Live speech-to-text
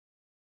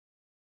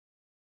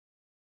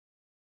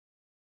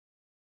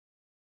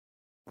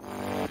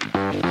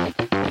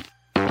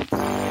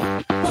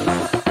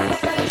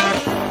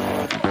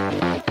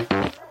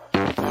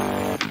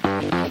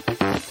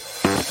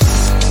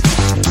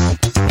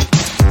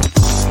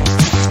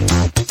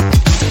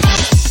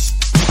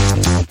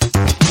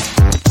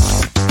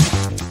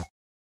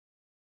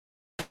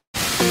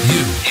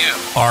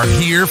are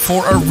here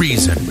for a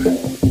reason.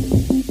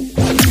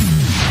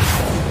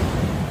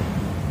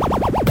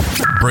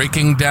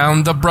 Breaking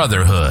down the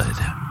brotherhood,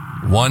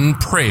 one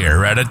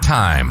prayer at a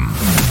time.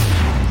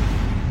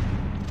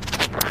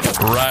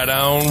 Right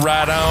on,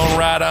 right on,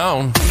 right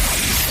on.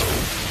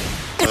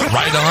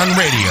 Right on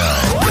Radio.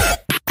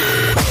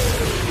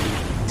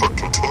 For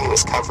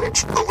continuous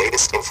coverage, the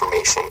latest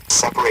information,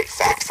 separate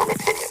fact from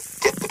opinion,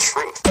 get the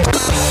truth.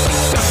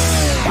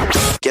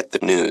 Get the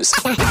news.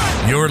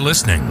 You're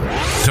listening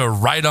to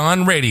Right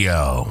On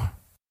Radio.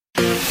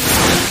 You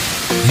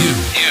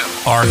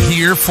are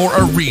here for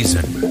a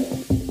reason.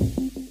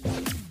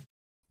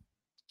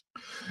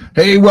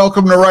 Hey,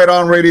 welcome to Right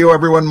On Radio,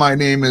 everyone. My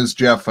name is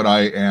Jeff, and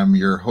I am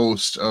your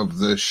host of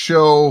the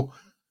show.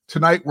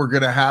 Tonight, we're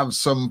going to have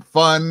some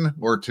fun,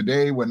 or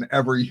today,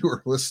 whenever you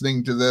are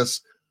listening to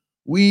this,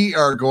 we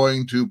are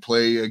going to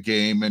play a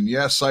game. And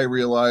yes, I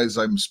realize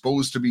I'm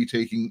supposed to be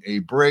taking a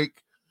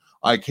break.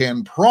 I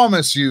can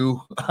promise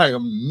you I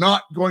am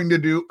not going to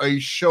do a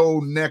show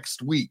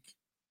next week.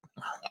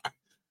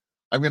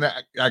 I'm going to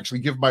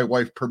actually give my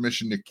wife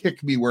permission to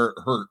kick me where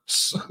it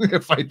hurts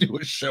if I do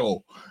a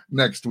show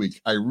next week.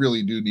 I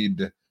really do need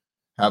to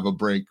have a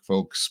break,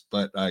 folks,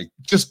 but I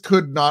just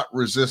could not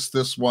resist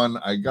this one.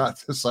 I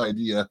got this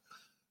idea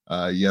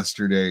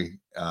yesterday,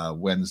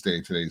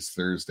 Wednesday, today's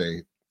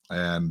Thursday,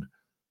 and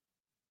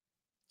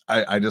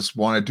I just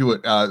want to do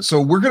it. So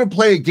we're going to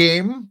play a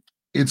game.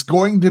 It's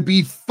going to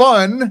be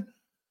fun,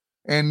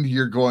 and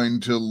you're going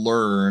to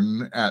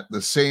learn at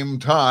the same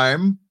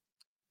time.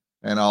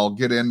 And I'll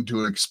get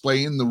into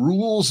explain the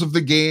rules of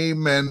the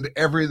game and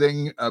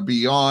everything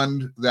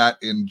beyond that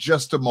in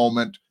just a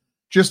moment.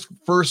 Just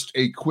first,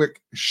 a quick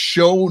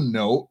show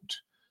note.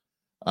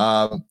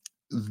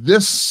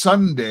 This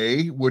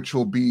Sunday, which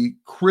will be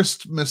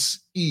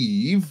Christmas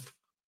Eve,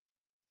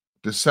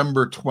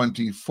 December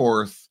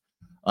 24th,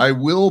 I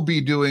will be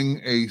doing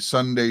a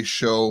Sunday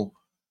show.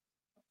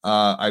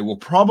 I will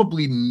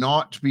probably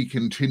not be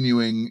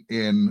continuing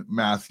in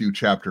Matthew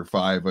chapter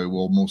 5. I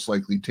will most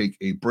likely take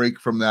a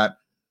break from that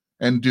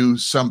and do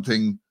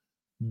something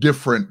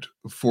different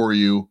for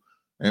you.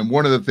 And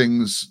one of the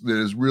things that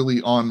is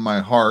really on my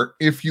heart,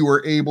 if you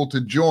are able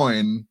to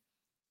join,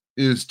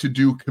 is to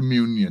do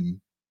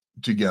communion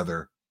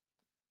together.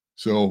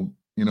 So,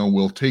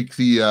 we'll take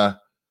the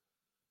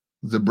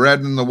bread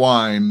and the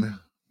wine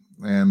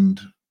and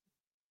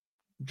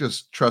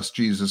just trust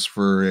Jesus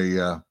for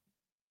a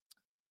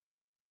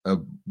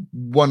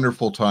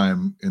wonderful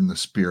time in the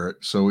Spirit.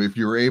 So if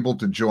you're able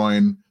to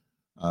join,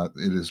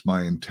 it is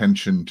my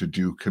intention to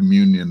do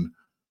communion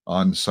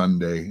on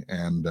Sunday,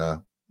 and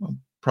I'll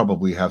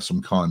probably have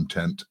some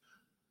content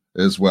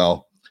as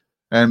well.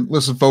 And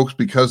listen, folks,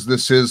 because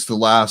this is the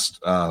last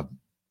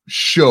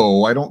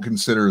show, I don't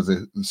consider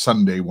the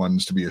Sunday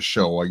ones to be a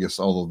show, I guess,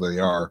 although they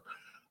are.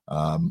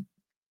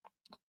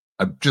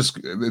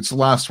 It's the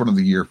last one of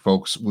the year,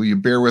 folks. Will you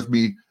bear with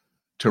me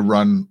to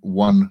run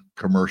one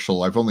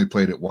commercial? I've only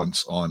played it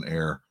once on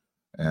air,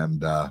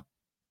 and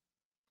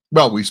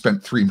we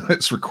spent 3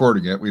 minutes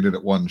recording it. We did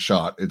it one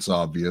shot. It's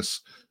obvious,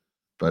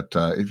 but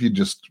if you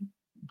just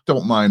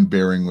don't mind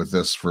bearing with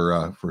this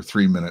for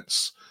 3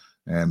 minutes,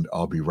 and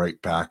I'll be right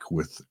back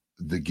with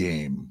the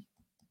game.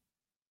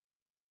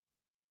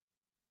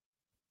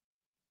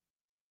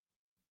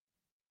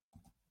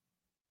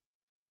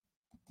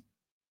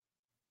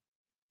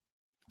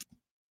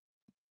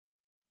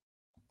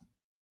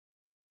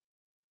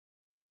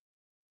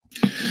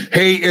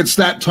 Hey, it's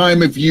that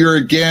time of year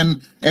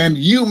again, and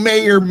you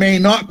may or may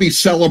not be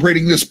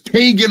celebrating this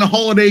pagan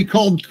holiday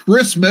called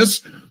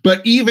Christmas,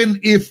 but even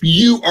if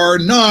you are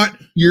not,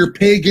 your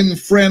pagan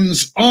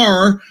friends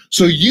are,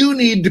 so you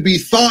need to be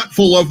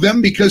thoughtful of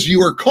them because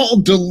you are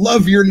called to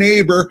love your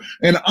neighbor,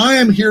 and I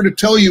am here to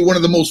tell you one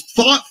of the most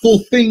thoughtful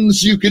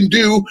things you can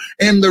do,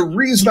 and the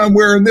reason I'm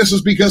wearing this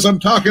is because I'm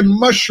talking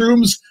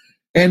mushrooms,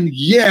 and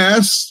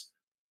yes,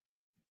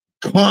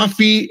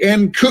 coffee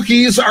and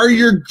cookies are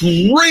your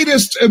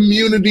greatest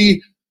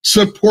immunity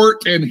support.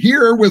 And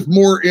here with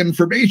more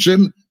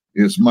information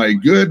is my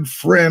good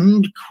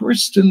friend,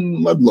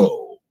 Kristen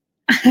Ludlow.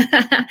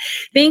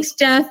 Thanks,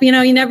 Jeff.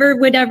 You never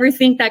would ever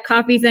think that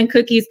coffees and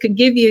cookies could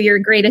give you your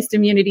greatest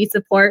immunity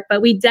support,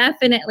 but we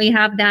definitely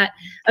have that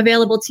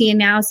available to you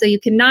now. So you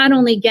can not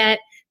only get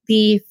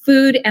the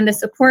food and the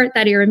support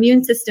that your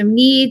immune system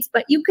needs,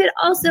 but you could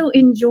also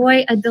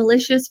enjoy a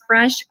delicious,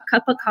 fresh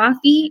cup of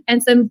coffee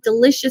and some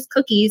delicious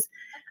cookies,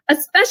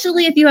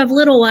 especially if you have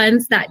little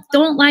ones that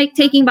don't like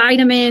taking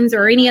vitamins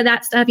or any of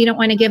that stuff. You don't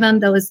want to give them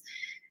those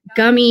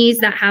gummies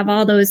that have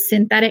all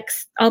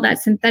that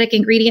synthetic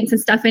ingredients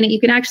and stuff in it. You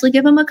can actually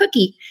give them a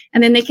cookie,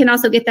 and then they can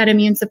also get that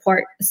immune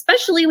support,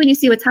 especially when you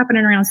see what's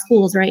happening around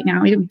schools right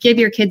now. You give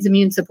your kids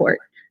immune support.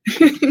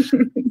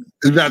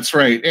 That's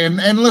right. And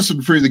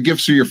listen, for the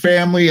gifts of your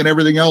family and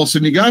everything else.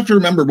 And you got to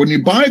remember, when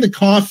you buy the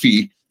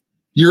coffee,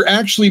 you're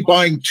actually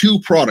buying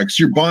two products.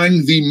 You're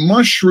buying the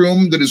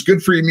mushroom that is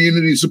good for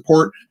immunity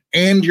support,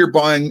 and you're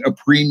buying a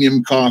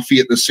premium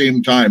coffee at the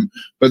same time.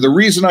 But the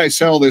reason I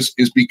sell this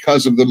is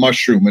because of the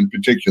mushroom in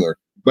particular,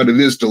 but it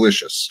is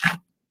delicious.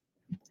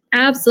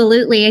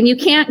 Absolutely. And you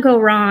can't go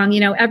wrong.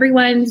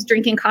 Everyone's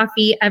drinking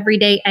coffee every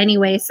day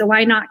anyway. So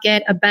why not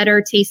get a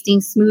better tasting,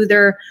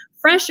 smoother,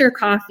 fresher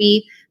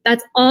coffee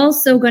that's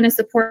also going to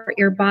support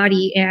your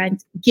body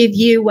and give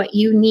you what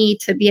you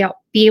need to be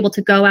able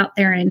to go out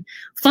there and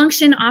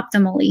function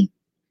optimally.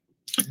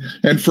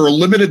 And for a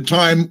limited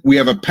time, we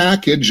have a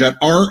package at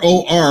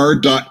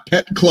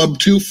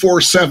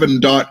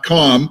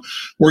ror.petclub247.com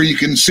where you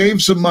can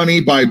save some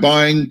money by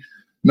buying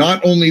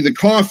not only the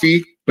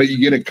coffee, but you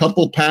get a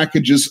couple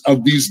packages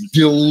of these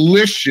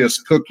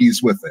delicious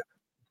cookies with it.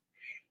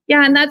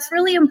 Yeah, and that's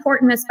really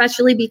important,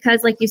 especially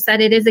because, like you said,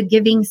 it is a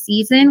giving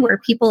season where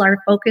people are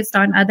focused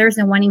on others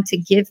and wanting to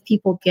give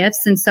people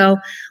gifts. And so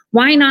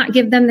why not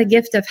give them the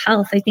gift of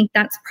health? I think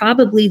that's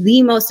probably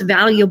the most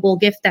valuable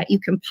gift that you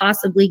can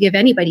possibly give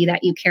anybody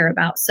that you care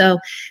about. So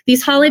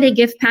these holiday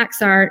gift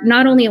packs are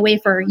not only a way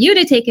for you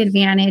to take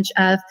advantage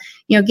of,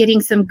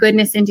 getting some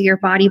goodness into your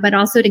body, but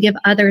also to give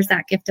others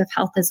that gift of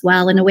health as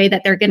well in a way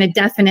that they're going to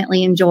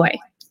definitely enjoy.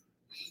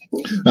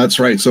 That's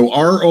right. So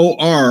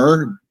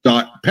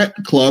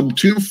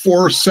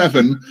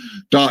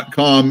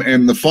ror.petclub247.com.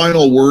 And the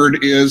final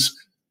word is,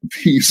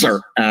 these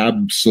are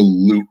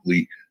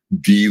absolutely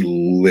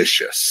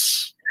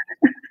delicious.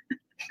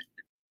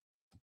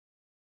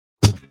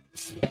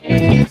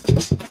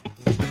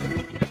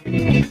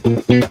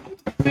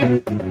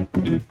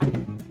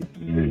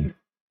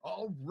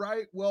 All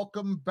right,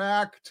 welcome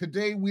back.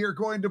 Today we are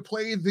going to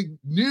play the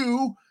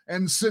new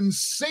and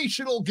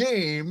sensational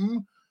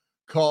game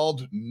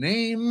called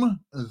Name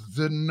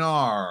the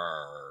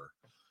NAR,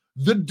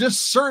 the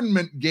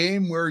discernment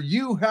game where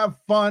you have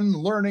fun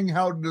learning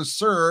how to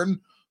discern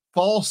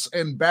false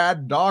and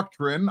bad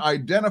doctrine,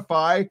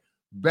 identify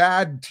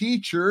bad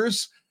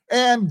teachers,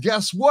 and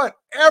guess what?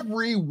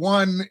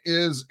 Everyone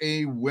is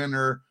a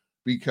winner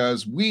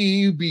because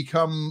we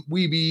become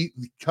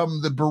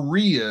the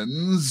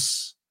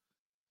Bereans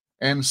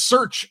and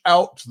search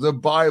out the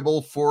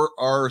Bible for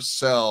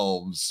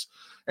ourselves.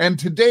 And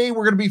today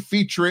we're going to be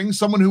featuring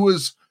someone who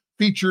was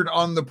featured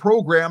on the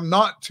program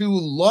not too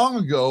long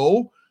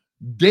ago,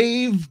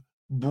 Dave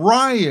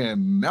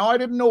Bryan. Now, I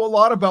didn't know a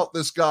lot about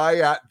this guy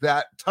at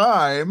that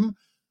time,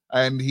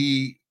 and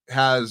he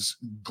has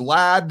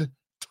Glad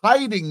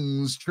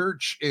Tidings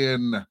Church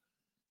in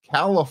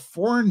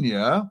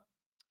California,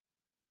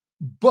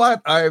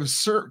 but I've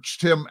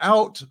searched him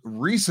out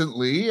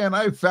recently, and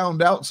I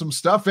found out some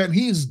stuff, and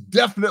he's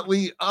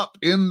definitely up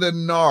in the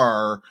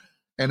NAR.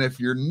 And if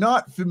you're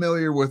not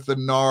familiar with the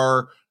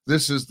NAR,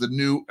 this is the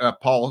new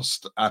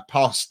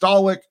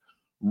Apostolic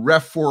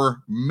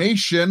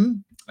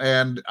Reformation.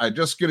 And I'm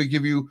just going to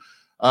give you,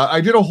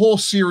 I did a whole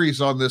series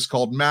on this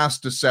called Mass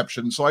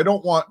Deception. So I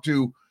don't want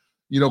to,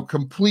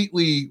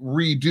 completely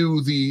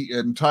redo the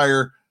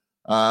entire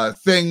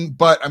thing,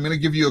 but I'm going to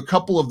give you a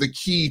couple of the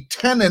key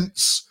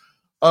tenets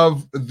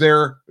of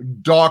their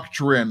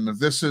doctrine.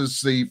 This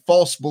is the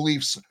false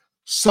beliefs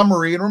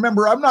summary. And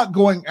remember, I'm not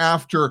going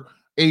after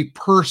a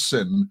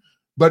person,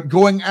 but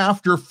going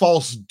after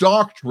false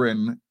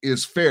doctrine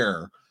is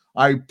fair.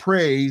 I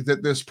pray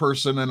that this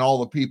person and all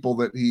the people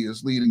that he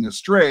is leading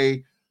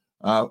astray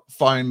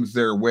find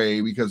their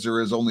way, because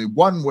there is only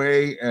one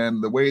way,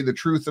 and the way, the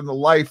truth, and the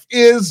life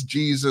is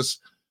Jesus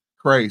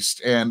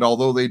Christ. And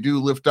although they do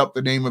lift up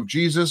the name of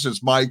Jesus,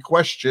 it's my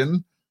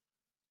question,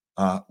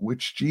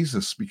 which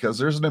Jesus? Because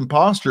there's an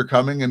imposter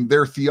coming, and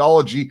their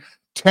theology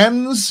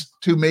tends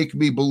to make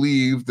me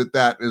believe that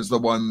that is the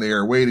one they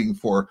are waiting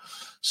for.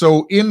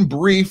 So in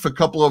brief, a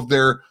couple of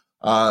their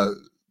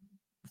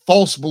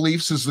false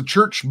beliefs is the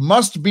church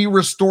must be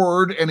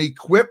restored and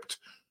equipped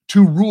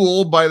to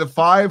rule by the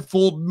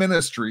fivefold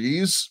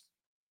ministries.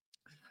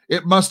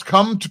 It must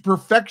come to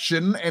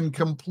perfection and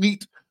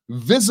complete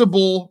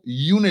visible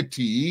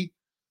unity.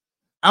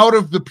 Out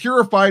of the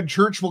purified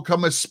church will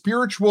come a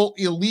spiritual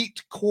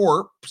elite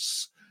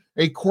corpse,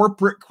 a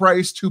corporate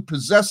Christ who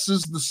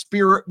possesses the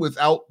Spirit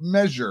without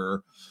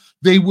measure.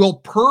 They will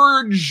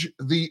purge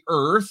the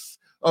earth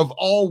of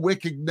all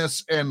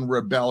wickedness and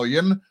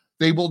rebellion.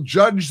 They will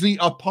judge the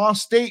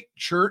apostate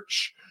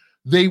church.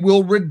 They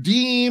will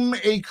redeem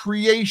a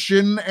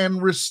creation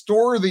and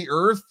restore the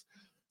earth.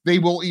 They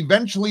will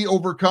eventually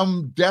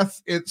overcome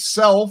death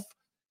itself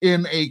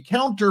in a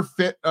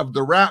counterfeit of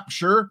the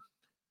rapture.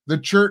 The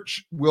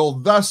church will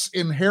thus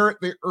inherit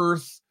the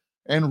earth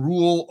and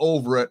rule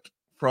over it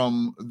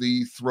from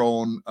the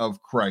throne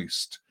of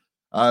Christ.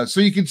 So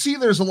you can see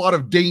there's a lot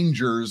of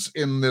dangers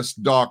in this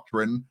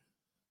doctrine.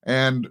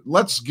 And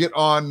let's get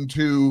on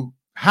to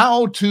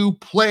how to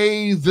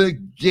play the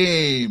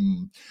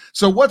game.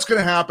 So what's going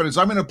to happen is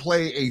I'm going to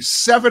play a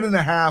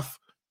 7.5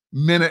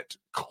 minute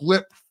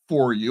clip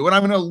for you, and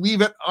I'm going to leave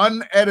it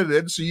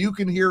unedited so you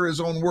can hear his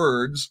own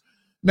words.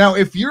 Now,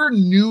 if you're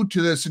new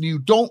to this and you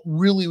don't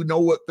really know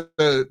what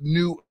the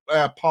new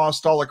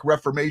Apostolic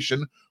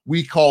Reformation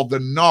we call the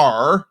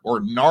NAR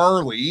or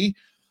gnarly,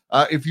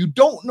 if you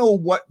don't know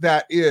what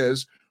that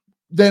is,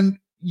 then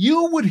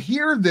you would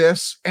hear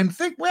this and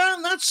think,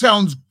 well, that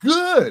sounds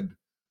good.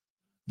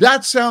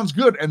 That sounds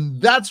good.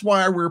 And that's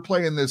why we're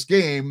playing this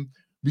game.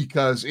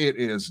 because it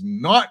is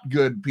not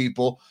good,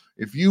 people.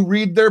 If you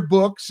read their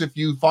books, if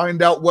you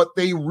find out what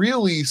they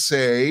really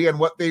say and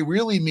what they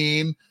really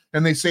mean,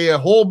 and they say a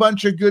whole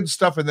bunch of good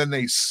stuff and then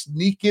they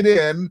sneak it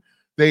in,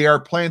 they are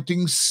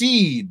planting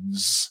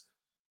seeds.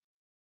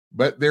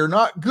 But they're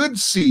not good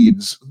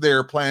seeds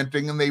they're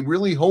planting, and they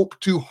really hope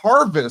to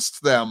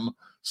harvest them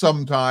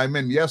sometime.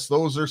 And yes,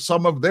 those are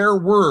some of their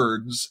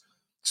words.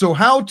 So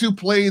how to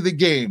play the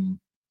game.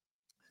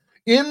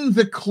 In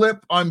the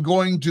clip I'm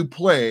going to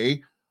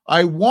play,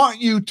 I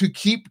want you to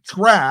keep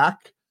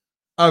track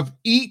of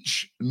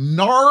each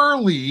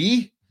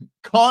gnarly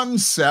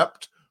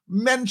concept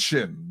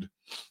mentioned.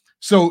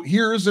 So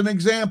here's an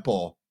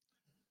example.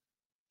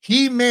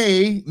 He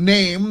may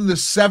name the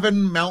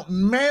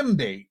 7-mountain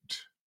mandate,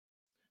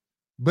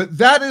 but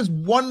that is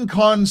one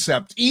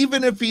concept,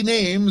 even if he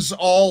names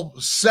all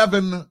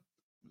 7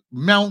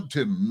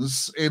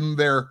 mountains in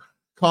their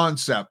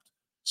concept.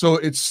 So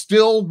it's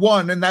still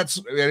one, and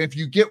if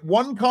you get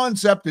one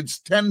concept, it's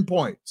 10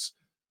 points.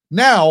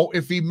 Now,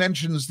 if he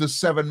mentions the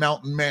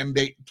 7-mountain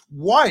mandate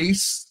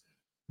twice,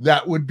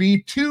 that would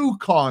be 2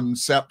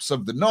 concepts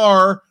of the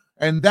NAR,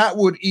 and that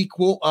would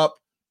equal up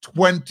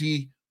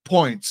 20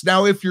 points.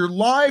 Now, if you're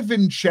live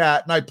in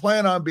chat, and I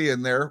plan on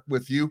being there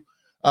with you,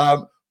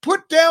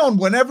 put down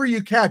whenever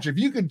you catch, if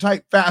you can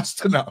type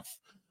fast enough,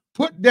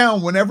 put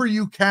down whenever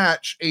you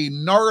catch a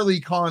gnarly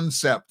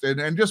concept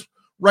and just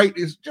write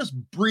is just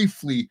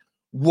briefly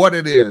what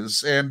it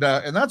is. And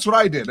that's what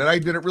I did. And I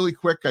did it really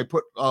quick. I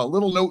put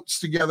little notes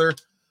together,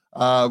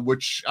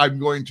 which I'm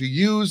going to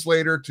use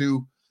later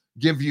to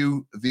give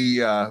you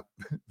the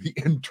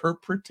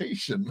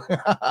interpretation.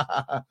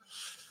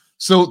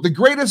 So the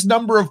greatest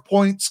number of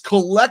points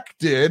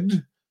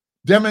collected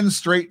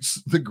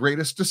demonstrates the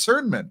greatest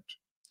discernment.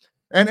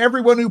 And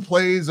everyone who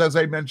plays, as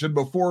I mentioned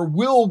before,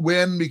 will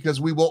win because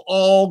we will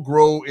all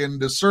grow in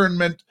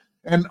discernment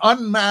and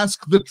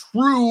unmask the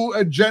true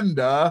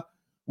agenda,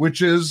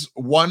 which is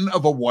one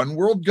of a one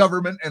world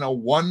government and a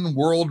one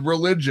world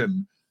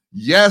religion.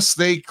 Yes,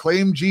 they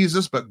claim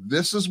Jesus, but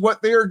this is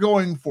what they are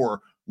going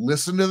for.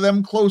 Listen to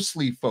them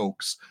closely,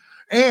 folks.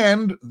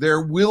 And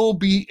there will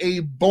be a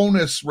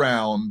bonus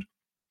round.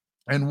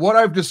 And what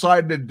I've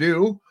decided to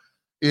do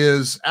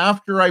is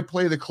after I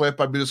play the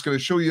clip, I'm just going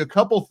to show you a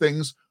couple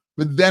things,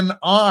 but then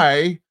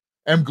I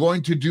am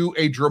going to do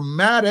a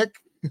dramatic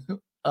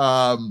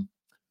reenactment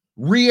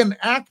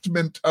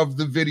of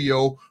the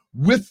video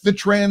with the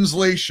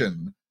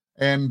translation,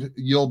 and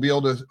you'll be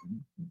able to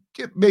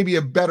get maybe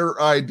a better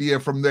idea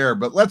from there.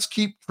 But let's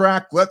keep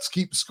track, let's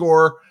keep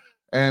score,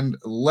 and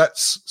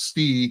let's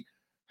see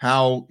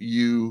how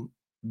you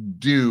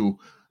do.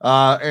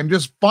 And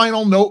just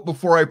final note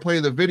before I play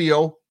the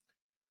video,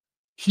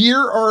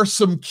 here are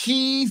some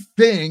key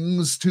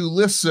things to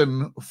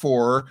listen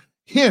for.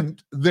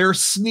 Hint, they're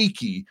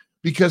sneaky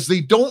because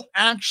they don't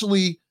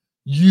actually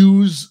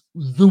use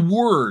the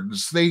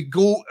words. They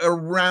go a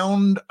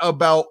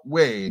roundabout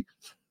way.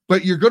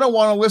 But you're going to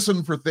want to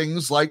listen for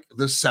things like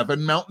the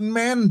 7-mountain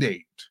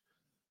mandate.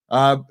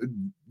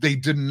 They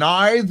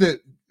deny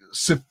the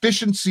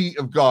sufficiency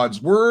of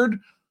God's word.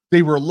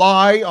 They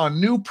rely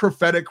on new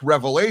prophetic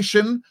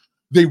revelation.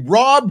 They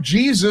rob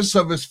Jesus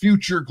of his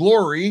future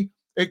glory.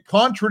 It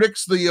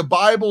contradicts the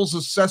Bible's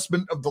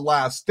assessment of the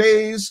last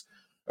days,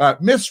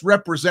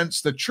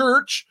 misrepresents the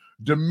church,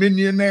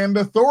 dominion and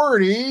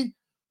authority,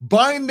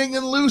 binding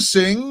and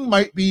loosing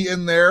might be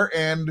in there,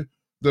 and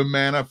the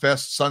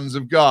manifest sons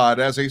of God.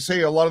 As I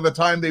say, a lot of the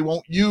time they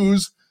won't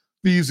use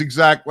these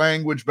exact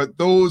language, but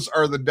those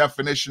are the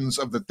definitions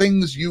of the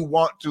things you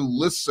want to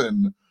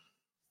listen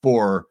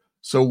for.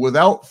 So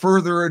without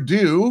further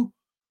ado,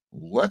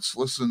 let's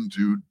listen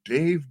to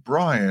Dave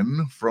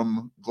Bryan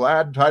from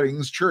Glad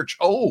Tidings Church.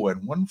 Oh,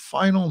 and one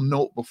final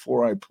note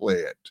before I play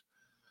it.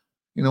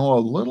 You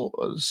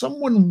know,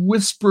 someone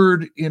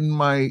whispered in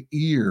my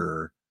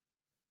ear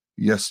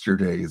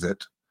yesterday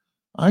that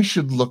I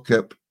should look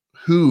up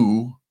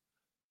who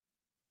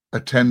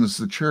attends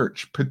the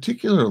church,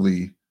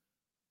 particularly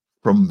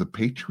from the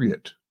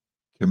Patriot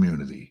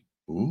community.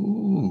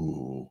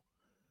 Ooh,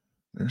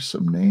 there's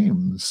some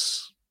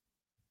names.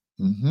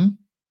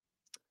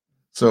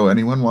 So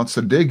anyone wants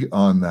to dig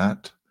on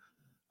that,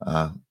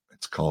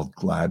 it's called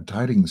Glad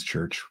Tidings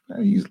Church.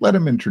 Let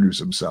him introduce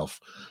himself.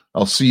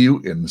 I'll see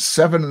you in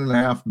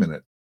 7.5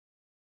 minutes.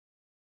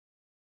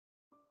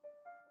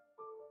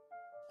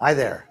 Hi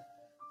there.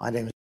 My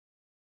name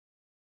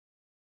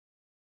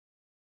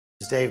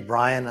is Dave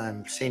Bryan.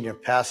 I'm senior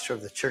pastor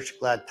of the Church of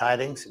Glad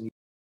Tidings in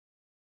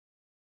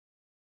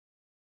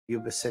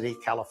Yuba City,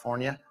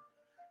 California.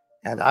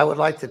 And I would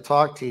like to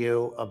talk to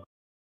you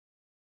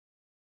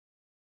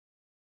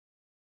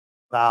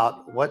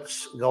about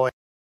what's going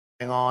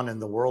on in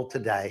the world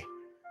today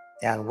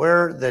and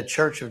where the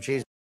Church of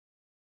Jesus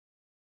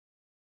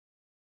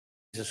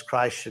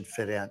Christ should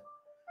fit in.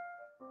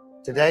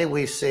 Today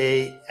we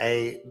see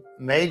a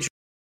major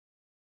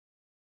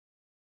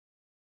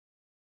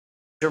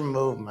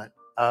movement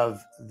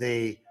of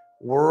the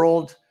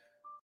world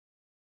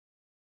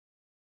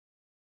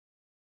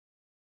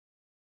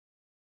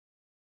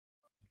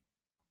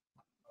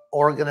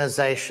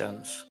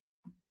organizations.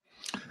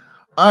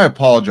 I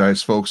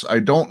apologize, folks. I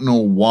don't know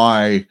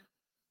why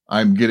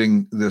I'm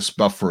getting this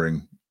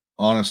buffering.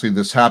 Honestly,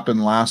 this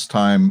happened last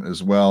time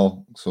as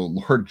well. So,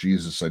 Lord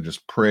Jesus, I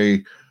just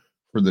pray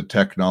for the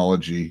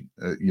technology.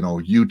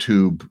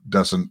 YouTube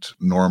doesn't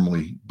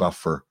normally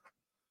buffer,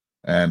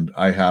 and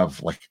I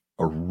have like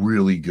a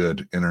really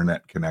good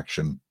internet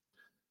connection.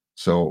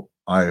 So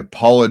I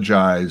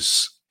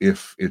apologize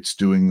if it's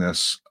doing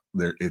this.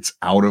 It's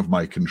out of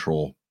my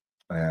control.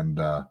 And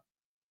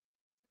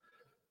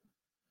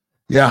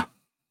yeah.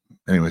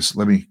 Anyways,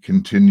 let me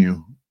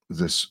continue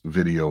this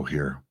video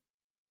here.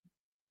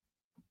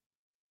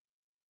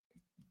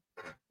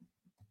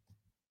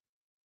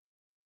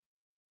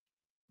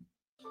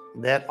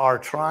 That are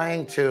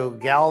trying to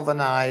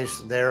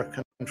galvanize their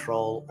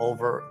control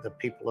over the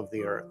people of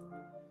the earth.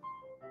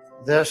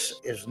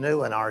 This is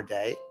new in our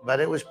day, but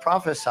it was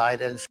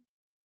prophesied in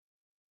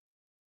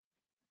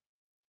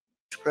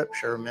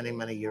Scripture many,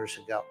 many years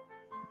ago.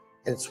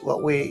 It's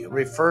what we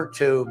refer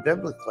to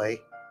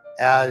biblically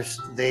as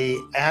the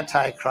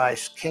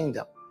Antichrist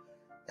kingdom.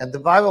 And the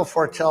Bible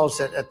foretells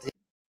that at the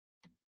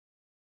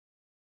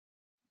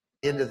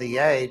end of the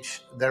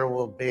age, there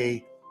will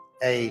be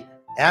a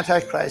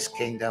Antichrist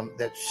kingdom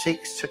that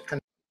seeks to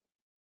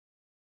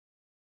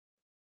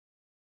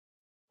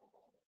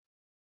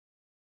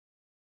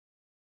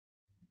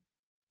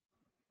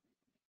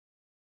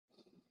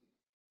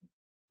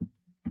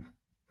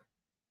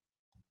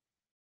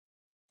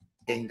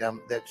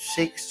kingdom that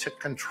seeks to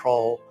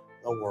control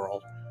the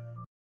world.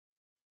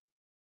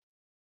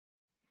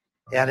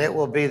 And it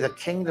will be the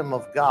kingdom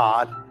of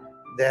God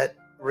that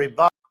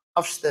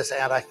rebuffs this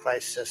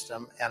Antichrist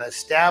system and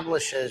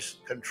establishes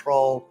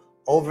control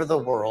over the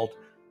world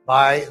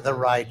by the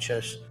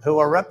righteous, who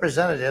are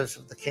representatives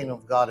of the kingdom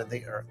of God in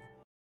the earth.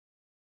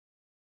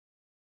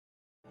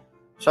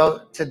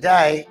 So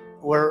today,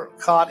 we're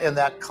caught in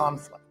that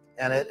conflict,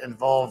 and it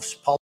involves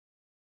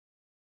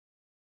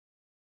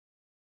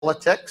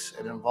politics,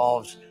 it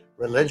involves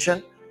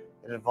religion,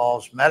 it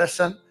involves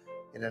medicine,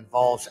 it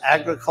involves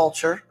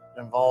agriculture, it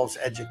involves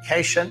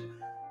education,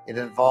 it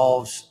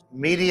involves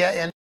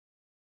media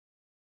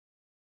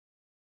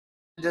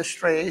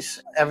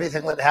industries,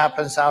 everything that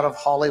happens out of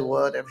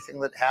Hollywood, everything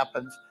that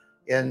happens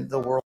in the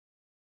world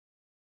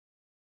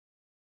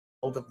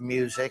of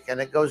music,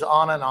 and it goes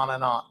on and on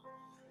and on.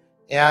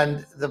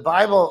 And the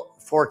Bible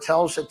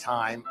foretells a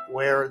time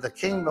where the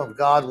kingdom of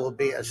God will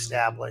be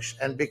established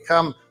and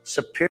become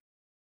superior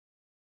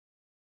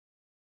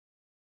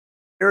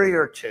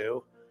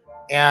to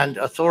and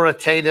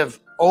authoritative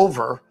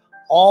over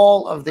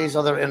all of these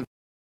other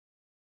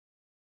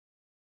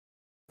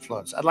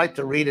influences. I'd like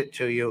to read it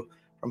to you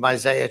from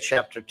Isaiah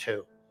chapter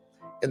 2.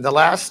 In the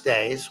last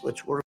days,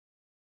 which we're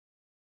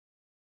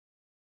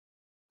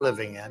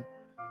living in,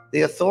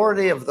 the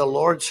authority of the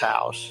Lord's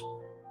house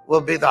will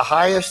be the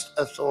highest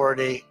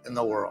authority in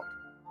the world,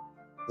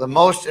 the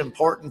most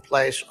important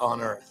place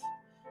on earth.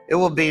 It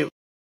will be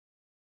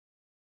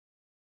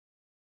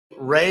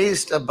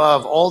raised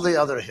above all the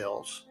other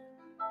hills,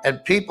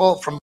 and people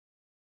from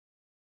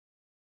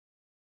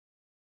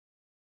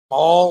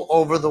all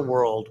over the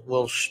world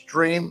will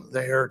stream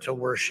there to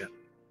worship.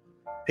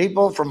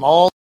 People from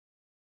all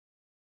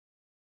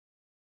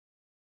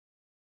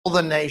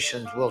the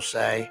nations will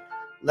say,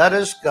 "Let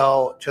us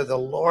go to the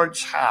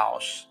Lord's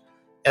house,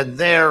 and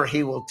there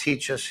he will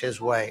teach us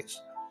his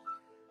ways."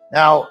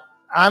 Now,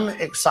 I'm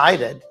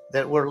excited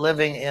that we're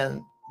living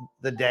in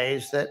the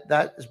days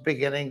that is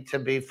beginning to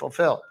be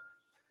fulfilled.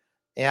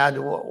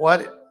 And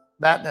what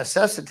that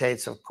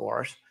necessitates, of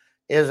course,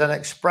 is an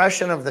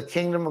expression of the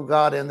kingdom of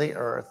God in the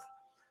earth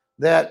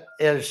that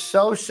is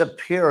so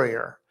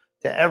superior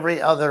to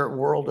every other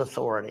world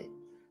authority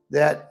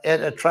that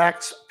it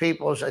attracts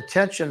people's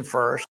attention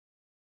first,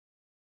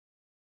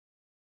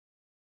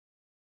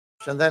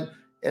 and then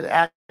it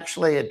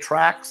actually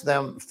attracts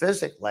them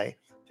physically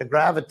to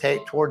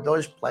gravitate toward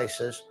those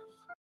places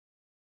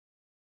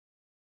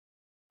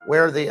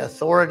where the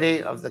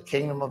authority of the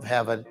kingdom of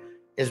heaven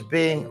is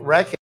being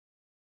recognized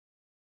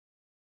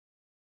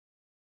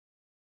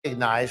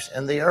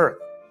in the earth.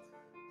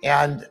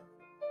 And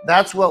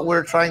that's what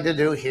we're trying to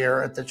do here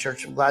at the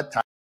Church of Glad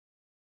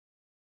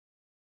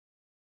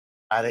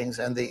Tidings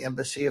and the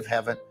Embassy of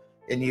Heaven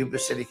in Yuba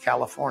City,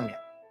 California.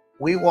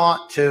 We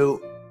want to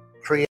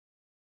create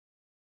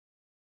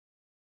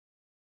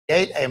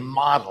a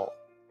model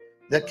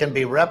that can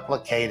be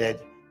replicated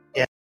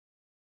in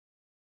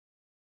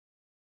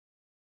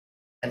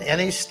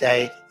any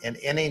state, in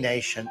any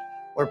nation,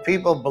 where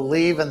people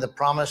believe in the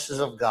promises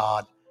of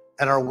God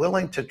and are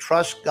willing to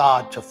trust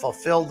God to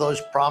fulfill those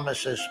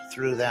promises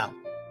through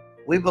them.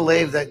 We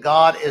believe that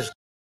God is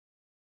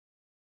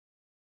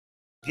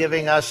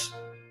giving us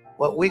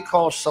what we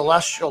call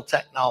celestial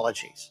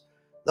technologies.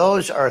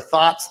 Those are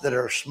thoughts that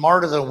are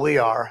smarter than we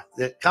are,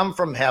 that come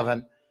from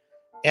heaven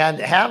and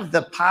have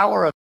the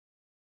power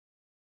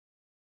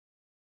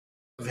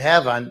of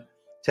heaven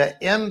to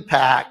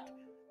impact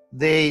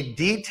the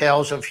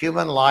details of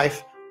human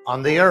life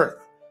on the earth.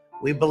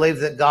 We believe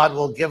that God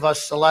will give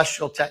us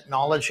celestial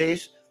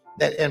technologies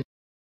that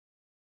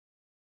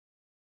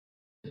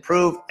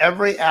improve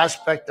every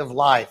aspect of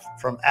life,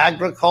 from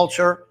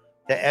agriculture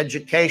to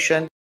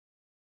education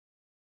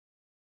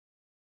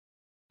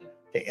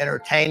to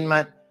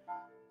entertainment,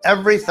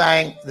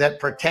 everything that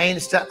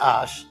pertains to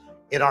us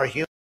in our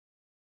human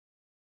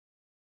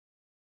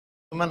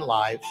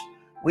lives.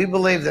 We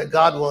believe that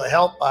God will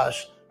help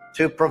us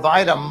to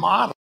provide a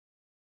model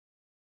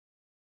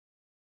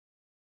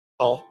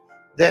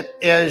that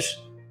is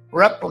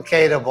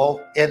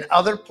replicatable in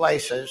other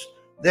places,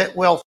 that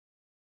will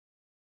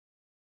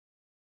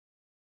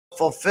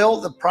fulfill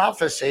the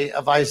prophecy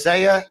of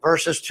Isaiah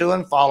verses 2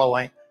 and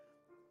following,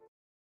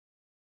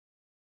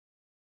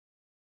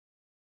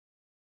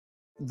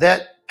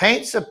 that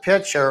paints a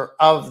picture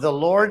of the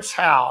Lord's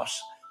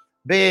house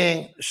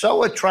being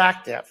so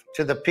attractive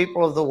to the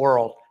people of the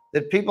world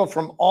that people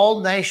from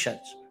all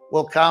nations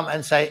will come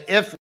and say,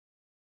 if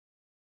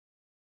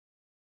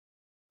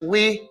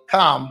we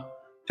come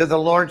to the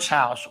Lord's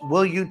house,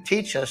 will you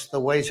teach us the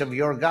ways of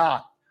your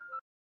God?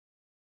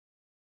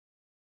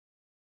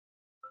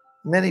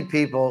 Many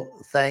people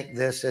think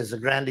this is a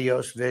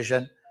grandiose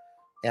vision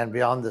and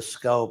beyond the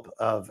scope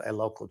of a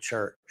local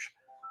church,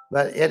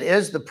 but it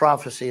is the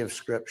prophecy of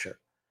Scripture.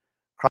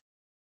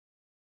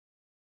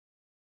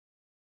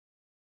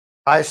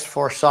 Christ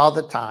foresaw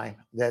the time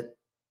that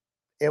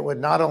it would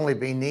not only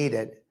be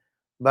needed,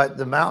 but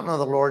the mountain of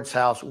the Lord's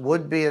house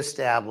would be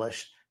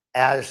established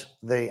as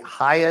the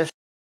highest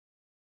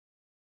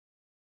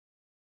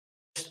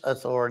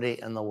authority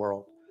in the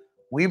world.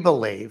 We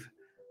believe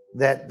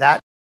that that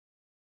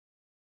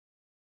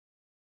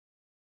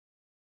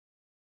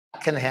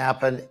can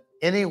happen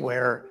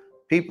anywhere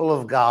people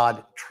of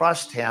God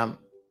trust Him,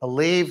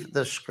 believe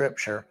the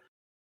Scripture,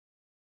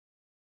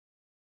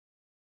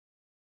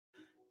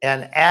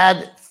 and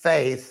add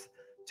faith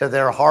to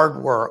their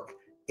hard work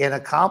in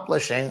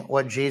accomplishing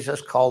what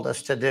Jesus called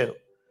us to do.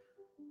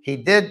 He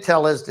did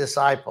tell His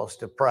disciples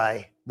to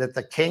pray that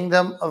the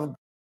kingdom of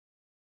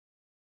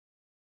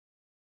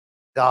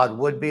God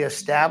would be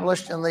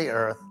established in the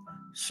earth,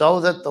 so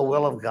that the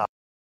will of God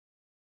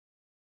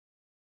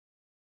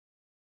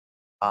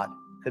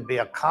could be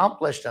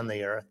accomplished in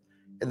the earth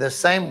in the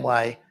same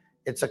way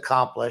it's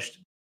accomplished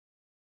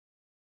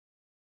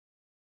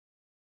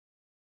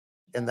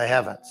in the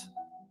heavens.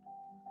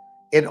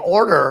 In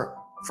order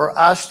for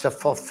us to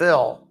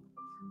fulfill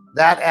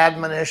that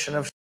admonition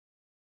of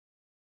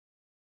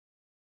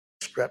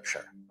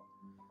Scripture,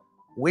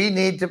 we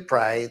need to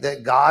pray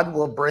that God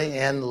will bring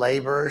in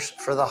laborers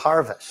for the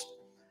harvest.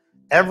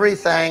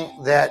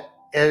 Everything that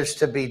is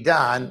to be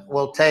done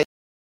will take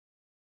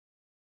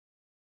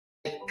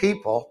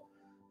people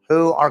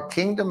who are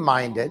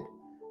kingdom-minded,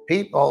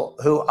 people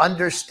who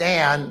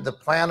understand the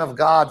plan of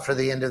God for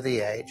the end of the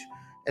age,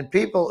 and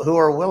people who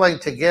are willing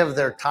to give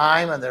their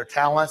time and their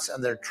talents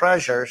and their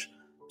treasures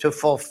to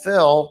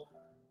fulfill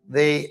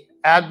the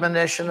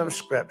admonition of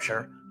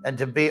Scripture and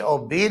to be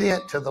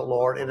obedient to the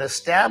Lord in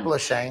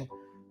establishing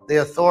the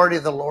authority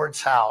of the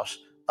Lord's house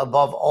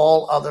above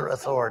all other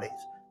authorities.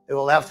 It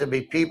will have to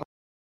be people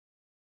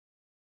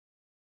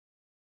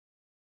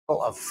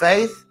of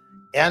faith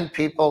and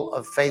people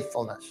of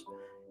faithfulness,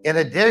 in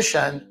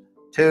addition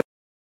to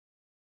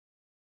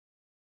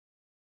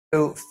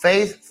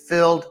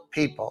faith-filled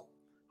people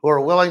who are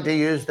willing to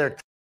use their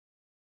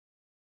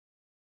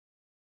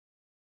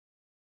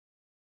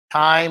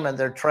time and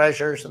their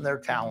treasures and their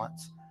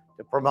talents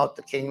to promote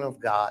the kingdom of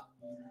God.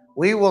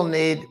 We will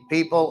need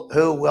people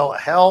who will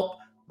help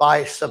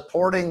by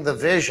supporting the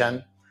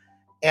vision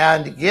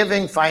and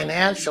giving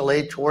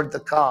financially toward the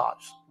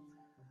cause.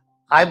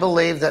 I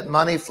believe that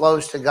money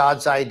flows to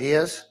God's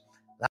ideas.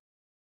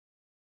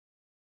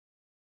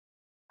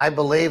 I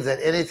believe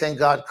that anything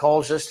God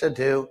calls us to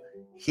do,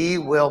 He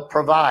will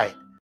provide.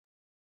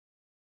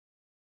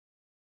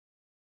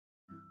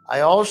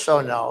 I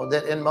also know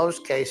that in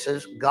most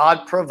cases,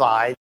 God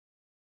provides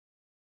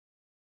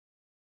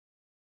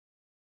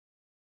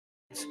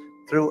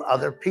through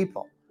other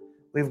people.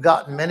 We've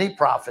gotten many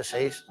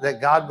prophecies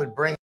that God would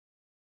bring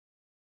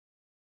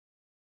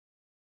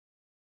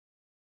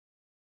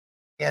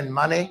in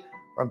money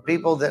from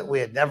people that we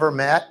had never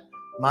met,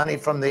 money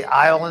from the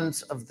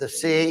islands of the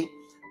sea,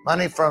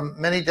 money from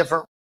many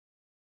different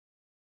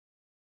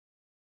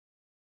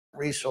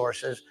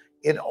resources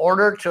in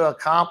order to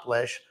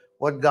accomplish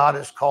what God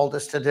has called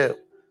us to do.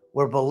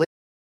 We're believing.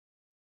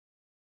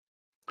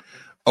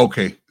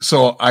 Okay,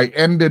 so I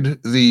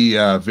ended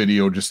the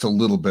video just a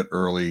little bit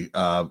early.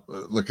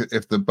 Look,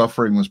 if the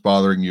buffering was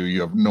bothering you,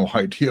 you have no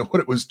idea what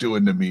it was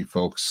doing to me,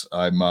 folks.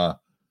 I'm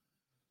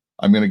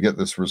going to get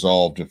this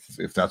resolved.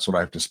 If that's what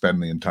I have to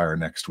spend the entire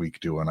next week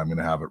doing, I'm going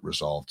to have it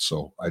resolved.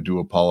 So I do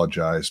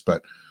apologize,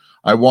 but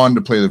I wanted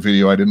to play the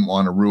video. I didn't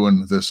want to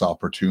ruin this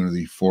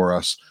opportunity for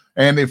us.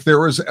 And if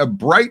there was a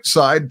bright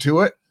side to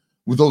it,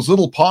 with those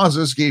little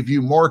pauses gave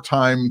you more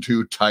time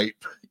to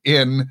type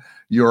in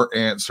your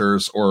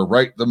answers or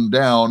write them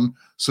down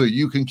so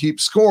you can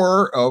keep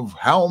score of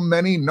how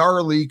many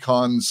gnarly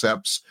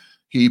concepts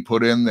he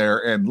put in there.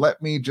 And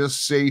let me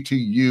just say to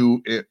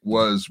you, it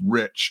was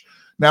rich.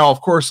 Now,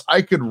 of course,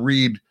 I could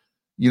read,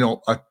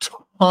 a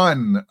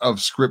ton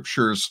of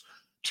scriptures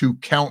to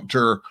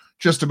counter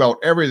just about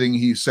everything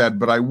he said,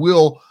 but I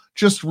will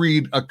just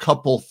read a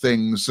couple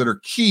things that are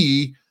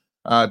key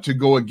to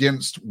go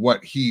against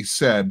what he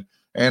said.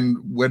 And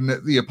when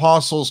the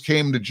apostles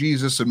came to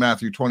Jesus in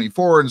Matthew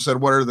 24 and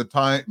said, what are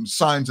the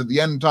signs of the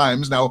end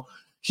times? Now,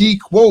 he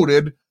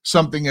quoted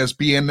something as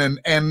being an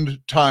end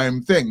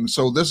time thing.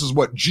 So this is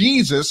what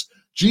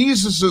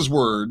Jesus's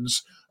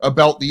words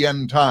about the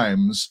end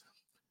times.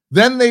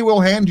 Then they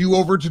will hand you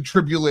over to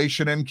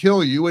tribulation and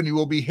kill you, and you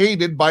will be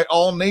hated by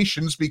all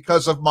nations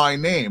because of my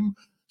name.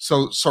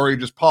 So, sorry,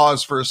 just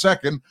pause for a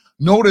second.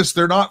 Notice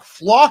they're not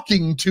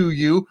flocking to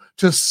you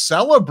to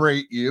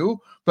celebrate you,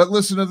 but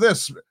listen to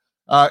this.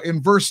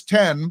 In verse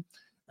 10,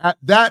 at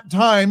that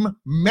time,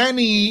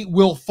 many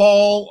will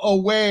fall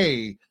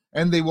away,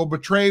 and they will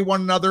betray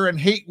one another and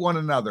hate one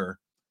another.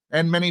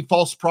 And many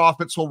false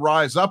prophets will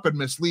rise up and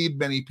mislead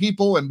many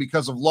people, and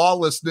because of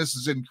lawlessness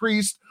is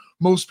increased,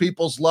 most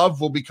people's love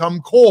will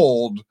become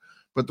cold.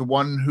 But the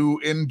one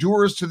who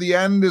endures to the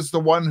end is the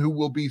one who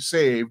will be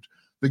saved.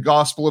 The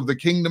gospel of the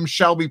kingdom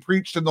shall be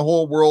preached in the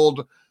whole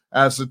world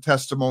as a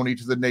testimony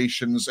to the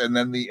nations, and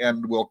then the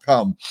end will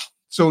come.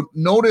 So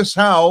notice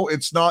how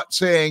it's not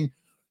saying,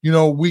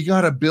 we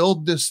got to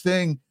build this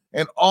thing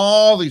and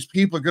all these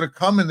people are going to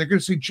come and they're going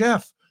to say,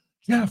 Jeff,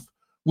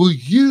 will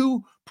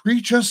you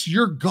preach us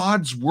your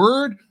God's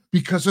word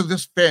because of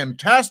this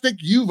fantastic,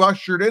 you've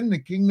ushered in the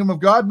kingdom of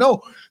God?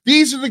 No,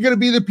 these are going to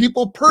be the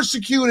people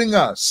persecuting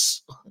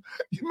us.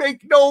 You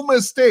make no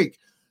mistake.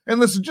 And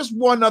listen, just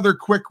one other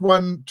quick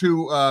one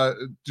to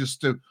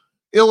just to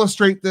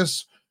illustrate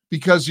this,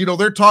 because,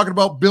 they're talking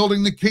about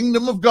building the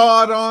kingdom of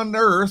God on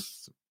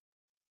earth,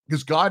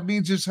 because God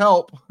needs his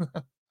help.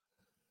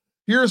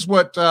 Here's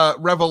what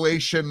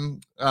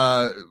Revelation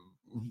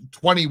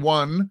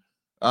 21,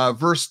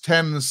 verse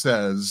 10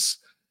 says.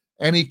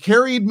 And he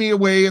carried me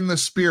away in the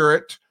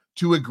spirit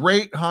to a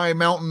great high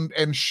mountain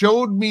and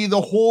showed me the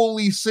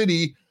holy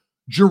city,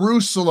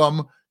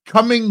 Jerusalem,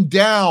 coming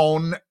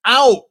down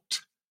out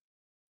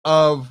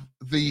of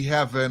the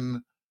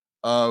heaven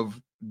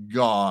of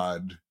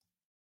God.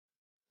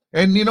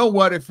 And you know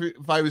what? If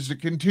I was to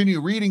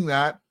continue reading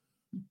that,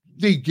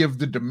 they give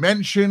the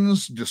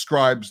dimensions,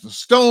 describes the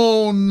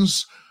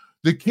stones.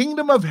 The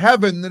kingdom of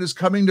heaven that is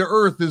coming to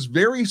earth is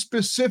very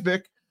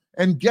specific.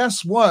 And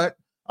guess what?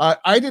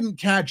 I didn't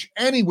catch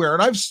anywhere,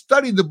 and I've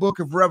studied the book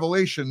of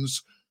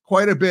Revelations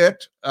quite a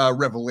bit.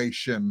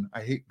 Revelation,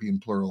 I hate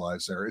being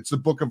pluralized there. It's the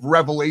book of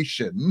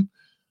Revelation.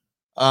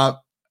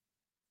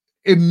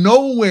 In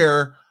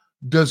nowhere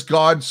does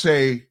God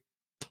say,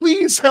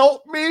 please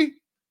help me.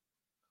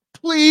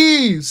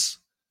 Please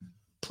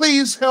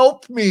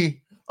help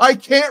me. I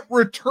can't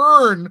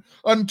return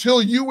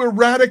until you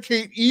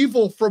eradicate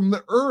evil from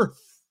the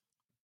earth.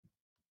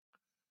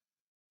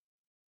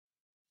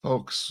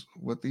 Folks,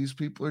 what these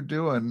people are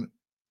doing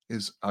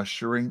is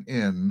ushering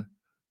in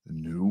the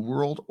new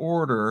world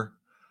order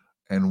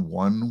and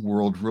one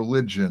world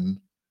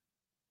religion,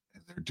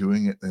 and they're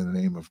doing it in the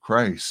name of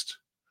Christ.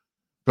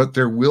 But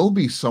there will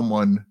be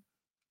someone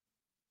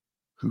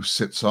who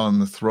sits on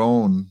the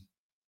throne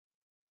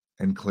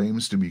and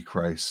claims to be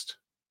Christ.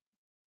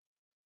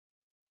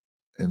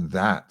 And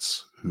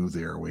that's who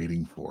they're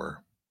waiting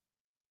for.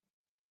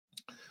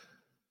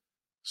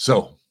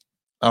 So,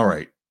 all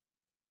right.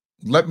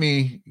 Let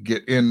me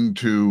get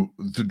into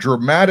the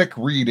dramatic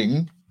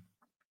reading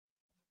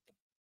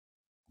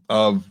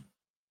of.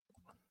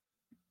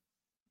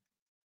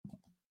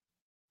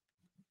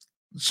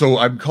 So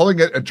I'm calling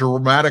it a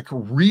dramatic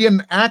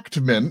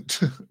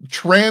reenactment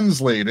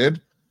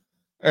translated.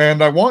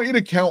 And I want you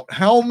to count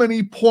how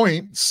many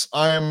points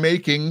I am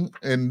making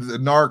in the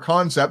NAR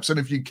concepts. And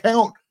if you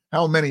count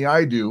how many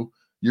I do,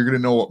 you're going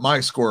to know what my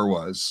score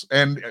was.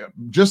 And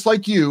just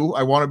like you,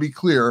 I want to be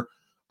clear,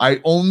 I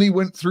only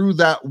went through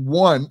that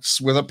once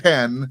with a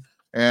pen,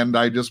 and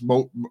I just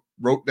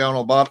wrote down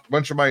a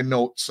bunch of my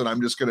notes, and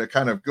I'm just going to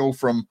kind of go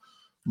from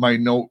my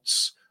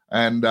notes.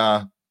 And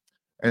the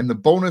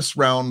bonus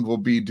round will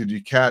be, did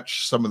you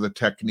catch some of the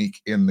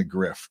technique in the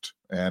grift?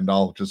 And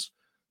I'll just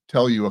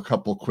tell you a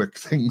couple quick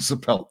things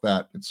about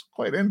that. It's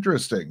quite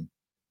interesting.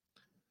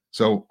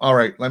 So, all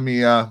right, let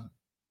me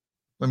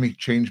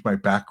change my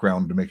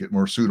background to make it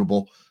more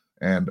suitable,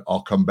 and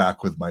I'll come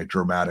back with my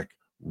dramatic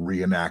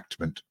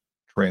reenactment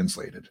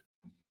translated.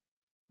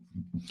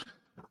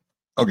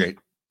 Okay,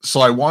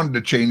 so I wanted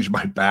to change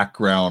my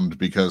background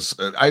because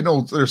I know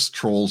there's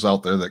trolls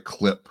out there that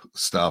clip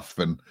stuff,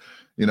 and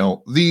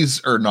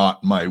these are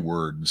not my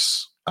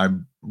words.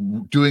 I'm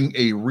doing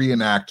a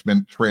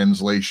reenactment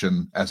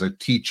translation as a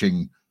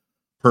teaching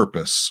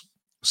purpose.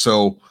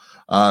 So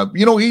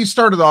he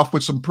started off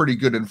with some pretty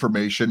good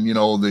information,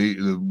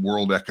 the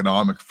World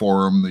Economic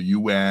Forum, the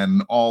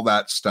UN, all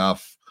that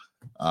stuff.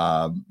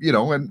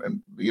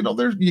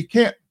 You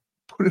can't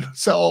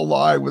sell a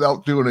lie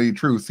without doing any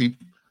truth. He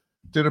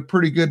did a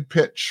pretty good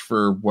pitch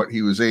for what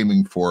he was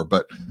aiming for.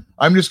 But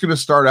I'm just going to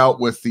start out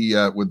with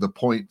the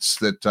points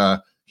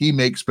that he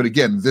makes. But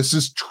again, this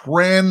is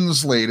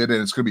translated,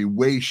 and it's going to be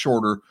way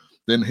shorter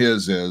than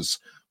his is.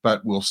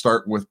 But we'll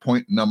start with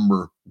point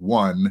number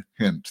 1.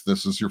 Hint: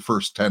 this is your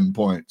first 10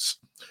 points.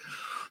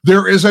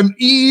 There is an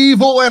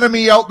evil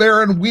enemy out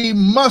there, and we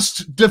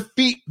must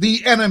defeat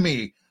the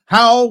enemy.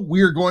 How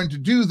we are going to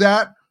do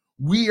that?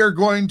 We are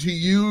going to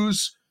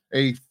use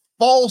a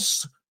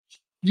false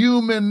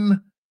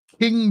human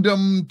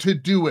kingdom to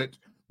do it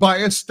by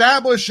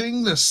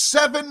establishing the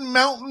 7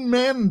 mountain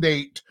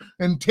mandate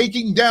and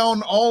taking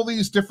down all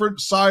these different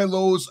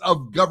silos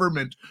of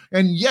government.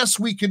 And yes,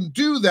 we can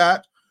do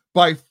that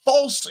by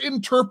false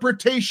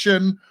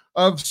interpretation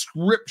of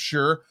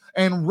scripture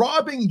and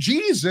robbing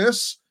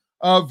Jesus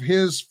of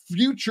his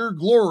future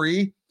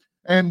glory.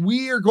 And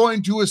we are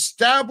going to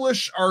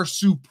establish our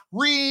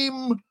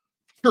supreme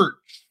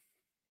church,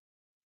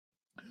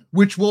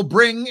 which will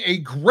bring a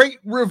great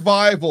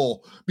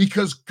revival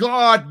because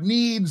God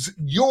needs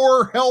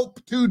your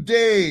help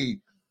today.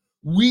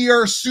 We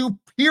are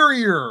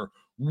superior.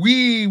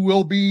 We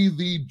will be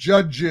the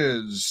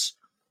judges.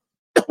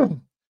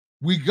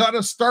 We got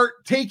to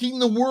start taking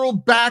the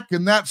world back,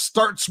 and that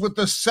starts with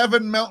the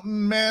 7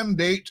 mountain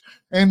mandate.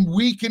 And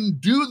we can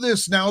do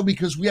this now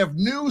because we have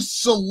new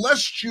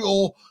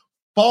celestial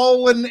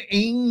fallen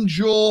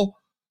angel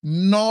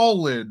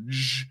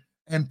knowledge.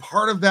 And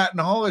part of that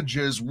knowledge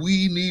is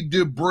we need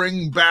to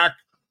bring back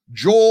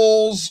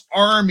Joel's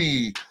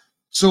army.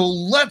 So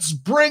let's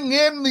bring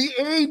in the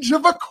age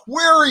of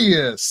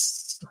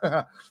Aquarius,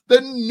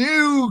 the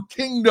new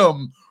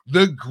kingdom,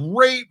 the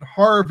great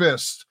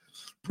harvest.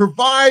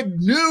 Provide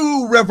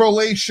new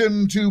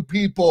revelation to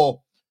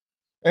people.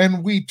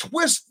 And we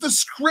twist the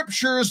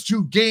scriptures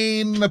to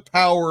gain the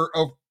power,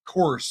 of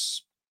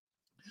course.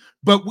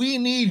 But we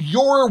need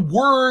your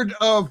word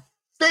of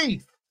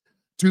faith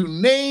to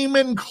name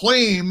and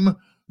claim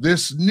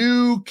this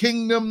new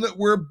kingdom that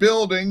we're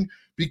building,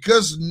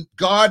 because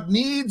God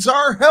needs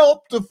our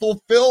help to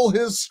fulfill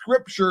his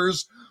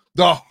scriptures.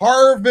 The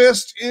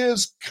harvest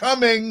is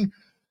coming,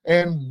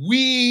 and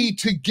we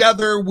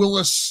together will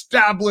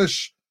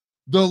establish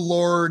the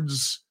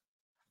Lord's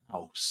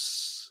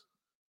house.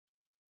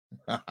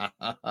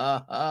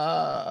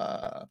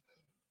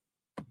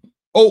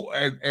 Oh,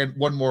 and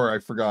one more I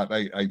forgot.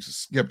 I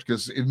skipped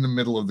because in the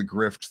middle of the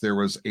grift, there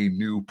was a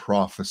new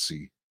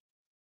prophecy.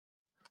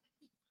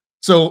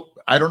 So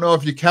I don't know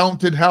if you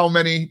counted how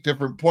many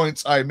different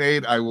points I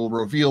made. I will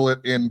reveal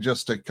it in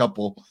just a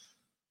couple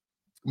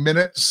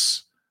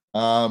minutes.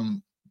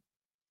 That's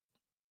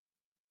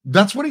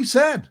what he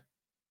said.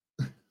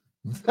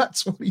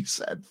 That's what he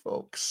said,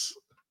 folks.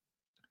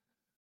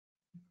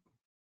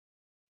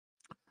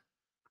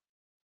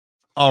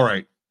 All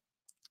right.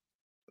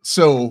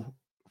 So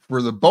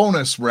for the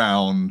bonus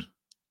round,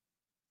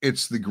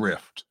 it's the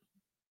grift.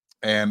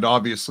 And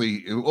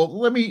obviously, well,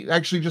 let me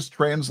actually just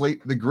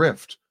translate the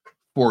grift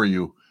for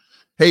you.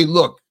 Hey,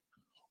 look,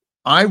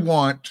 I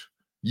want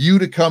you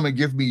to come and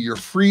give me your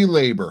free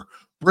labor.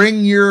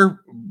 Bring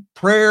your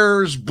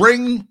prayers,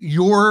 bring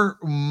your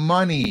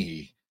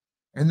money.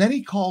 And then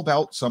he called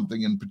out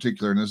something in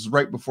particular, and this is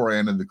right before I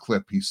ended the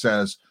clip. He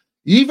says,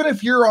 even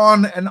if you're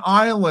on an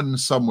island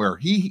somewhere,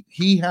 he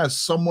has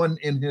someone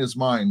in his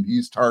mind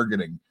he's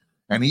targeting,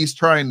 and he's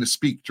trying to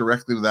speak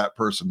directly to that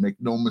person. Make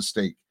no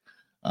mistake.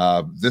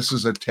 This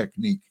is a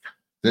technique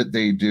that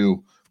they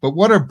do. But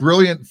what a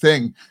brilliant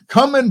thing.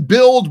 Come and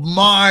build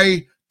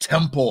my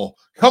temple.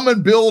 Come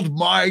and build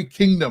my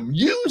kingdom.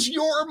 Use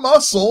your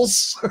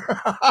muscles.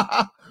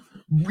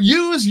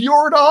 Use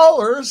your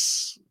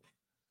dollars.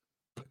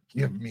 But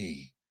give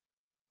me.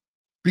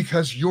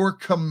 Because you're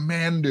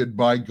commanded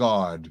by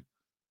God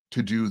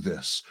to do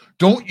this.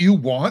 Don't you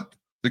want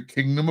the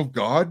kingdom of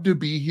God to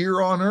be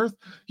here on earth?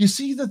 You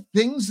see the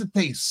things that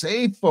they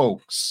say,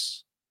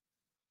 folks.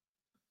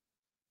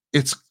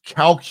 It's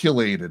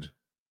calculated.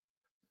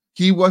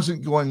 He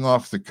wasn't going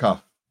off the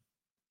cuff.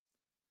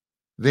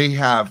 They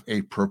have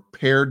a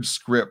prepared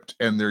script,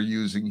 and they're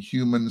using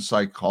human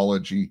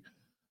psychology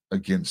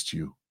against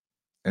you.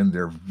 And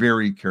they're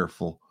very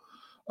careful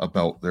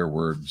about their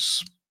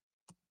words.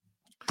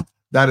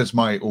 That is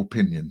my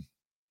opinion.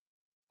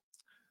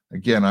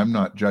 Again, I'm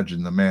not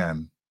judging the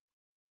man,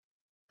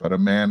 but a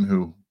man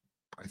who,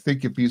 I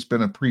think if he's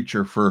been a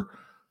preacher for,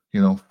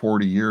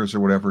 40 years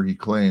or whatever he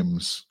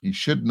claims, he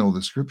should know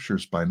the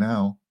scriptures by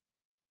now.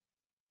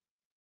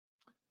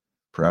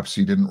 Perhaps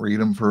he didn't read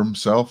them for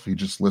himself. He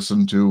just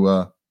listened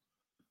to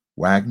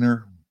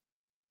Wagner,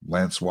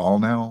 Lance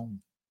Wallnau,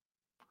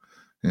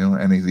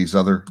 any of these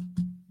other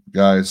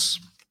guys.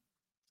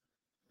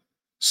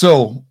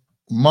 So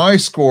my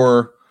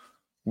score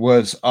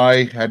was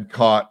I had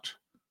caught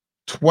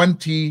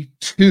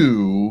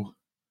 22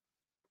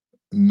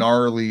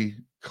 gnarly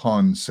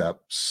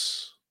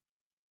concepts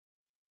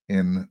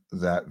in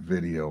that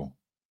video.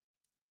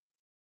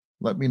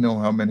 Let me know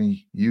how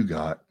many you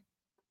got,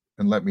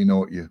 and let me know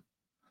what you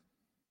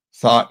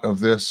thought of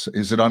this.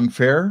 Is it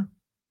unfair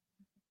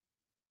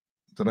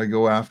that I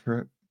go after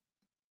it?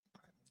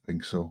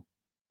 think so.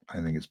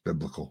 I think it's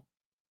biblical.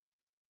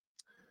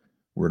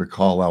 We're to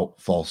call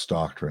out false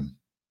doctrine.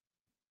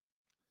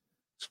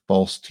 It's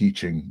false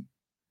teaching.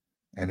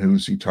 And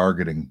who's he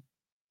targeting?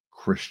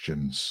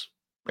 Christians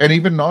and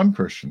even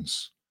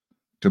non-Christians,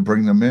 to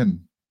bring them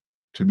in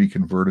to be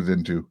converted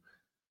into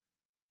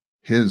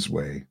his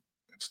way.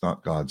 It's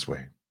not God's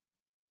way.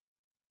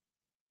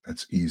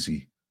 That's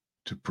easy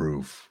to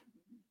prove.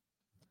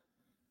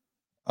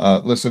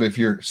 Listen, if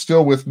you're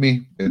still with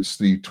me, it's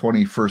the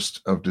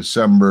 21st of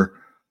December.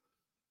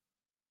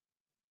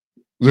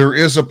 There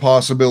is a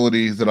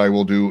possibility that I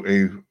will do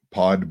a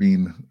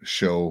Podbean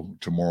show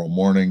tomorrow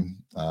morning.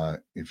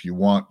 If you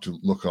want to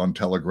look on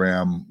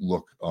Telegram,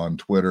 look on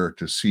Twitter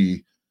to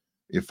see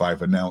if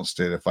I've announced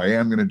it. If I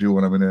am going to do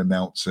it, I'm going to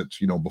announce it,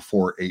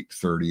 before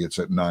 8:30. It's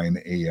at 9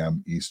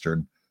 a.m.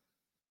 Eastern.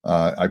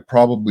 I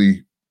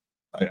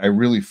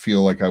really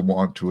feel like I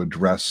want to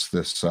address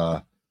this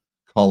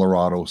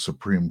Colorado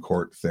Supreme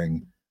Court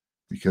thing,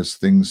 because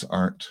things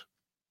aren't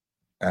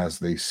as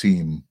they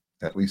seem,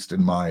 at least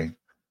in my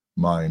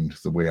mind,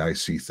 the way I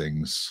see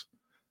things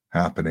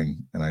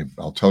happening. And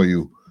I'll tell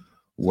you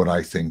what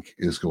I think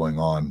is going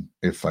on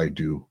if I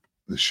do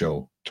the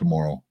show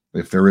tomorrow.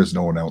 If there is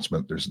no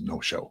announcement, there's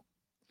no show.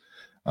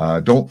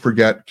 Don't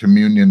forget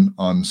communion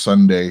on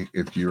Sunday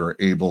if you're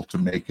able to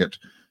make it,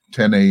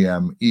 10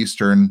 a.m.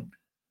 Eastern.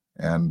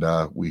 And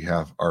we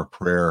have our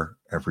prayer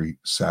every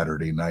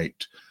Saturday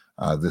night.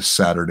 This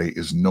Saturday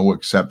is no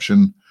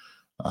exception.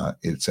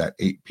 It's at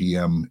 8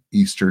 p.m.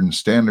 Eastern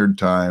Standard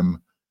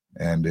Time,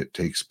 and it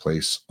takes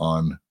place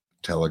on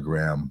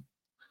Telegram.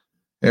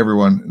 Hey,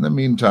 everyone, in the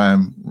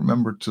meantime,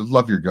 remember to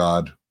love your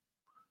God,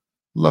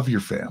 love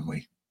your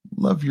family,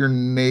 love your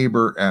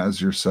neighbor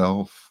as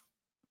yourself,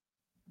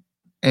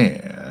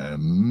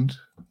 and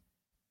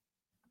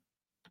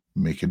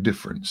make a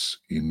difference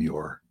in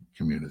your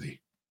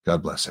community.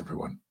 God bless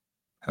everyone.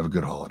 Have a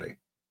good holiday.